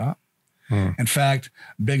warning shot. In fact,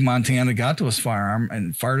 Big Montana got to his firearm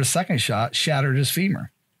and fired a second shot, shattered his femur.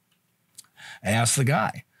 I asked the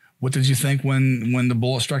guy, what did you think when the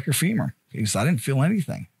bullet struck your femur? He said, I didn't feel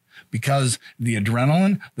anything, because the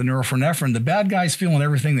adrenaline, the norepinephrine, the bad guy's feeling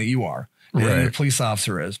everything that you are, and the police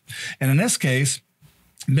officer is. And in this case,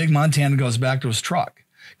 Big Montana goes back to his truck,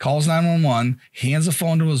 calls 911, hands the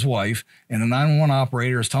phone to his wife, and the 911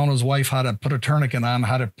 operator is telling his wife how to put a tourniquet on,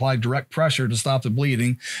 how to apply direct pressure to stop the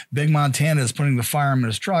bleeding. Big Montana is putting the firearm in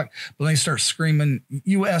his truck, but then he starts screaming,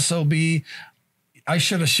 you SOB, I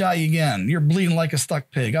should have shot you again. You're bleeding like a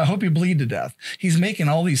stuck pig. I hope you bleed to death. He's making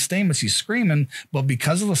all these statements. He's screaming, but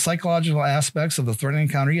because of the psychological aspects of the threatening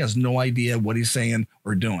encounter, he has no idea what he's saying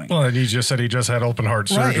or doing. Well, and he just said he just had open heart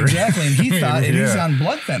surgery. Right, exactly. And he thought, and he's on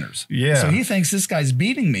blood thinners. So he thinks this guy's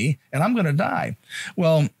beating me and I'm going to die.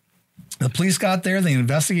 Well, the police got there. They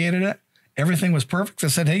investigated it. Everything was perfect. They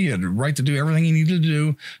said, hey, you had the right to do everything you needed to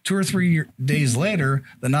do. 2 or 3 days later,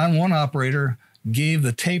 the 911 operator gave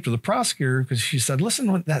the tape to the prosecutor, because she said, listen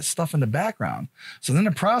to that stuff in the background. So then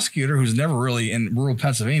the prosecutor, who's never really in rural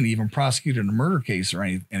Pennsylvania even prosecuted a murder case or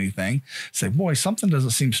anything, said, boy, something doesn't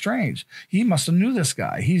seem strange. He must have knew this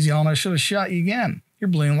guy. He's yelling, I should have shot you again. You're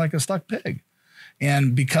bleeding like a stuck pig.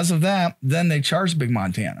 And because of that, then they charged Big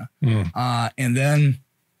Montana. And then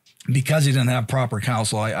because he didn't have proper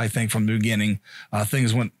counsel, I think from the beginning,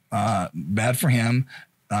 things went bad for him.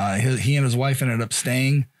 He and his wife ended up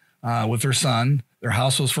staying with their son. Their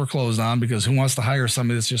house was foreclosed on, because who wants to hire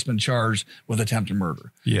somebody that's just been charged with attempted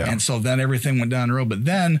murder? And so then everything went down the road. But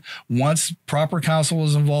then once proper counsel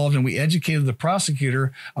was involved and we educated the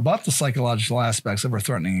prosecutor about the psychological aspects of a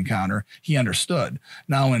threatening encounter, he understood.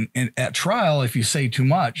 Now at trial, if you say too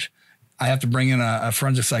much, I have to bring in a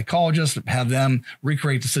forensic psychologist, have them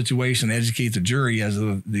recreate the situation, educate the jury as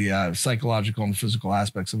to the psychological and physical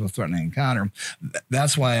aspects of a threatening encounter.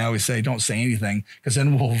 That's why I always say don't say anything, because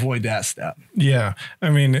then we'll avoid that step. Yeah,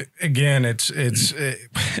 I mean, again, it's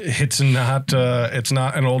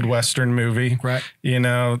not an old Western movie, right? You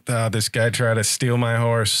know, this guy tried to steal my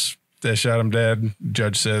horse. They shot him dead.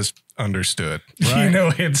 Judge says, understood. Right. You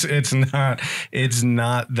know, it's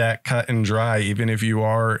not that cut and dry, even if you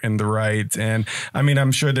are in the right. And I mean,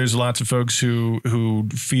 I'm sure there's lots of folks who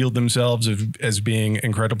feel themselves as being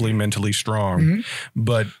incredibly mentally strong,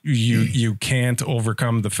 but you can't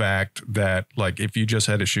overcome the fact that, like, if you just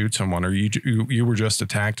had to shoot someone, or you were just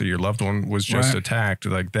attacked, or your loved one was just attacked,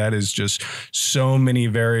 like, that is just so many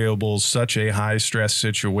variables, such a high stress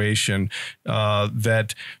situation,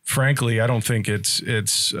 that frankly, I don't think it's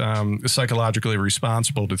psychologically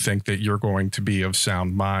responsible to think that you're going to be of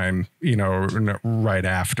sound mind, you know, right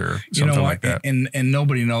after something like that. And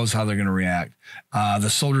nobody knows how they're going to react. The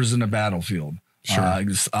soldiers in the battlefield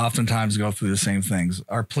oftentimes go through the same things.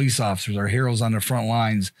 Our police officers, our heroes on the front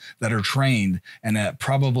lines that are trained and that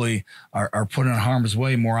probably are put in harm's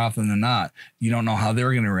way more often than not. You don't know how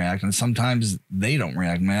they're going to react, and sometimes they don't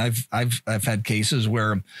react. I mean, I've had cases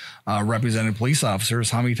where represented police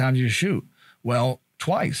officers, how many times you shoot? Well,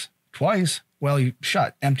 twice. Well, he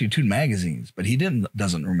emptied 2 magazines, but he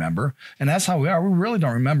doesn't remember. And that's how we are. We really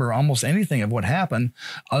don't remember almost anything of what happened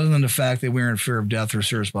other than the fact that we were in fear of death or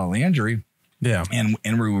serious bodily injury. Yeah. And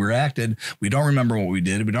we reacted. We don't remember what we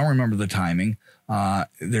did. We don't remember the timing.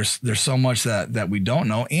 There's so much that we don't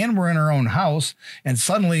know, and we're in our own house. And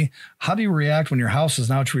suddenly, how do you react when your house is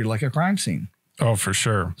now treated like a crime scene? Oh, for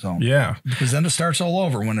sure. So yeah, because then it starts all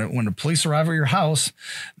over. When the police arrive at your house,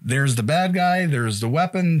 there's the bad guy, there's the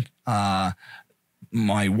weapon. My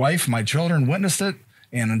wife, my children witnessed it.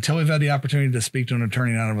 And until we've had the opportunity to speak to an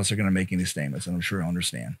attorney, none of us are going to make any statements, and I'm sure you'll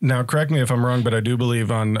understand. Now, correct me if I'm wrong, but I do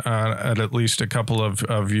believe on at least a couple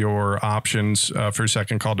of your options for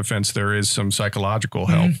second call defense, there is some psychological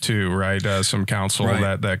help too, right? Some counsel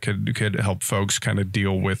that could help folks kind of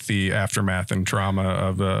deal with the aftermath and trauma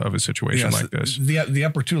of a situation like this. The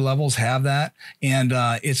upper 2 levels have that, and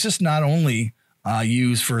it's just not only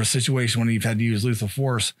used for a situation when you've had to use lethal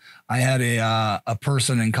force. I had a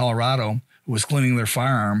person in Colorado who was cleaning their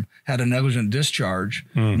firearm, had a negligent discharge,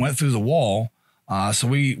 went through the wall. So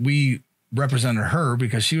we represented her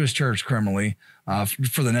because she was charged criminally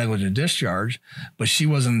for the negligent discharge, but she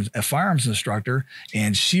wasn't a firearms instructor,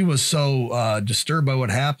 and she was so disturbed by what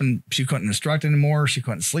happened, she couldn't instruct anymore. She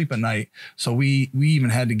couldn't sleep at night. So we even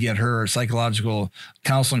had to get her psychological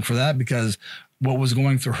counseling for that, because what was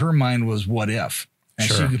going through her mind was what if. And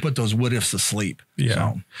she could put those what ifs to sleep. Yeah.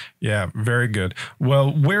 So. Yeah. Very good.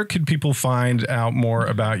 Well, where could people find out more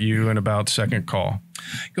about you and about Second Call?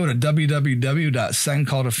 Go to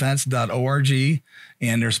www.secondcalldefense.org,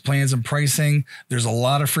 and there's plans and pricing. There's a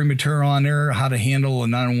lot of free material on there, how to handle the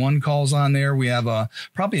 911 calls on there. We have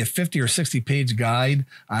probably a 50 or 60 page guide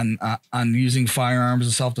on using firearms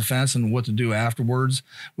and self-defense and what to do afterwards.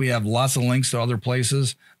 We have lots of links to other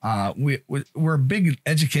places. We're a big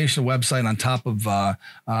educational website on top of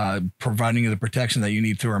providing you the protection that you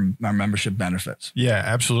need through our membership benefits. Yeah,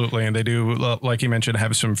 absolutely. And they do, like you mentioned,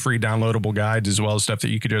 have some free downloadable guides as well as stuff that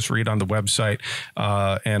you could just read on the website,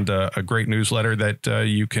 and a great newsletter that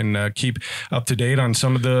you can keep up to date on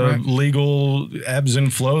some of the legal ebbs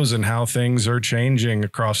and flows and how things are changing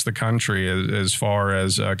across the country as far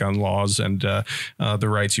as gun laws and the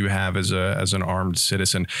rights you have as an armed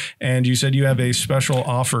citizen. And you said you have a special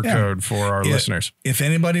offer code for our listeners. If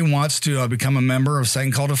anybody wants to become a member of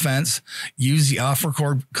Second Call Defense, use the offer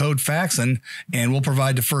code Faxon, and we'll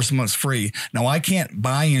provide the first month's free. Now, I can't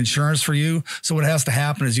buy insurance for you, so what has to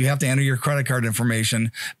happen is you have to enter your credit card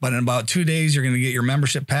information, but in about 2 days, you're going to get your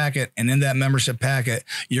membership packet, and in that membership packet,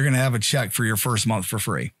 you're going to have a check for your first month for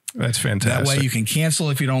free. That's fantastic. That way you can cancel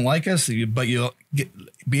if you don't like us, but you'll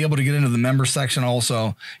be able to get into the member section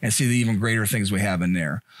also and see the even greater things we have in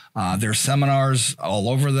there. There's seminars all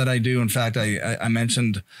over that I do. In fact, I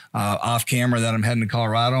mentioned off camera that I'm heading to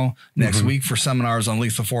Colorado next week for seminars on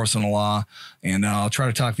lethal force and the law. And I'll try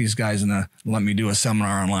to talk these guys and let me do a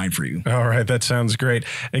seminar online for you. All right. That sounds great.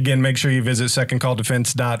 Again, make sure you visit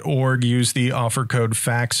secondcalldefense.org. Use the offer code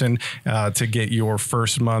Faxon to get your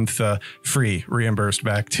first month free reimbursed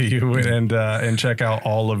back to you, and check out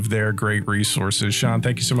all of their great resources. Sean,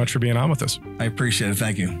 thank you so much for being on with us. I appreciate it.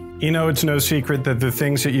 Thank you. You know, it's no secret that the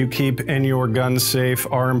things that you keep in your gun safe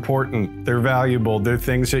are important. They're valuable. They're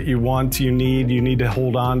things that you want, you need to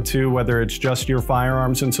hold on to, whether it's just your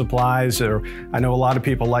firearms and supplies, or I know a lot of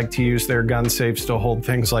people like to use their gun safes to hold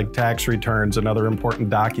things like tax returns and other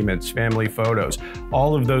important documents, family photos.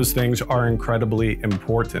 All of those things are incredibly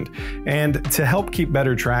important. And to help keep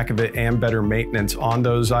better track of it and better maintenance on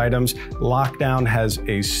those items, Lockdown has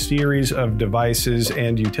a series of devices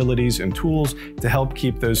and utilities and tools to help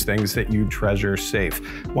keep those things that you treasure safe.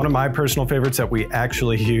 One of my personal favorites that we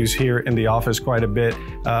actually use here in the office quite a bit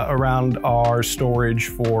around our storage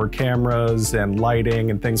for cameras and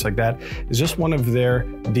lighting and things like that is just one of their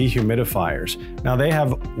dehumidifiers. Now, they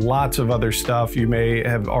have lots of other stuff. You may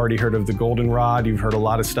have already heard of the Goldenrod. You've heard a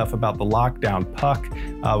lot of stuff about the Lockdown Puck,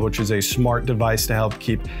 which is a smart device to help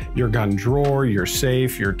keep your gun drawer, your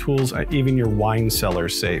safe, your tools, even your wine cellar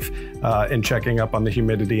safe, and checking up on the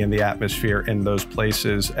humidity and the atmosphere in those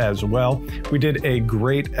places as well. We did a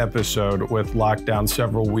great episode with Lockdown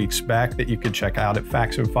several weeks back that you could check out at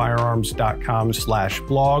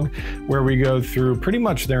faxonfirearms.com/blog, where we go through pretty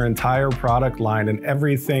much their entire product line and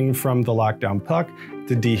everything from the Lockdown Puck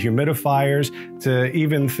to dehumidifiers to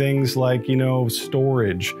even things like,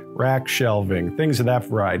 storage rack shelving, things of that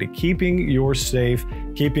variety. Keeping your safe,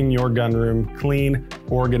 keeping your gun room clean,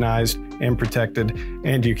 organized, and protected.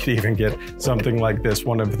 And you could even get something like this,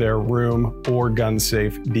 one of their room or gun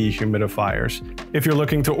safe dehumidifiers. If you're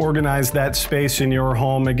looking to organize that space in your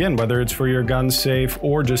home, again, whether it's for your gun safe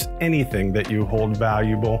or just anything that you hold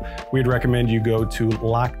valuable, we'd recommend you go to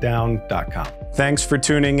lockdown.com. Thanks for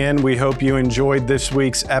tuning in. We hope you enjoyed this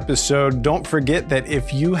week's episode. Don't forget that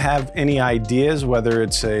if you have any ideas, whether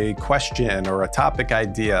it's a question or a topic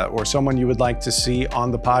idea or someone you would like to see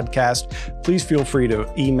on the podcast, please feel free to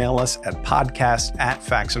email us at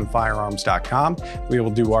podcast@faxonfirearms.com. We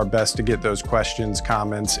will do our best to get those questions,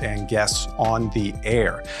 comments, and guests on the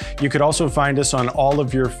air. You could also find us on all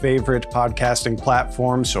of your favorite podcasting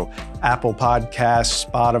platforms, so Apple Podcasts,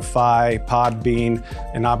 Spotify, Podbean,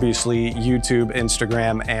 and obviously YouTube,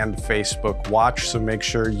 Instagram, and Facebook Watch. So make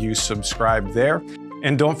sure you subscribe there.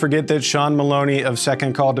 And don't forget that Sean Maloney of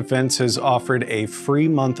Second Call Defense has offered a free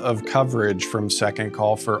month of coverage from Second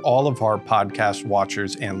Call for all of our podcast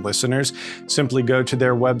watchers and listeners. Simply go to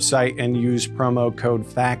their website and use promo code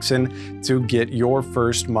FAXON to get your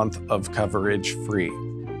first month of coverage free.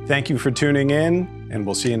 Thank you for tuning in, and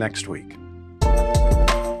we'll see you next week.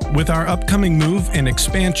 With our upcoming move and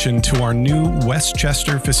expansion to our new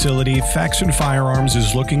Westchester facility, Faxon Firearms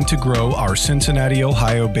is looking to grow our Cincinnati,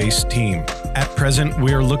 Ohio-based team. At present,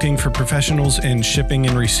 we are looking for professionals in shipping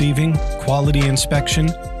and receiving, quality inspection,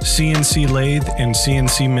 CNC lathe, and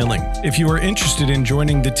CNC milling. If you are interested in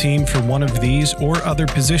joining the team for one of these or other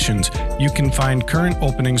positions, you can find current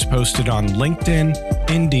openings posted on LinkedIn,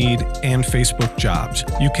 Indeed, and Facebook Jobs.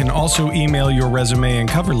 You can also email your resume and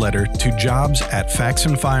cover letter to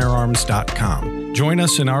jobs@faxonfirearms.com. Join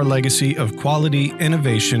us in our legacy of quality,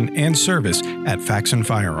 innovation, and service at Faxon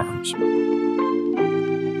Firearms.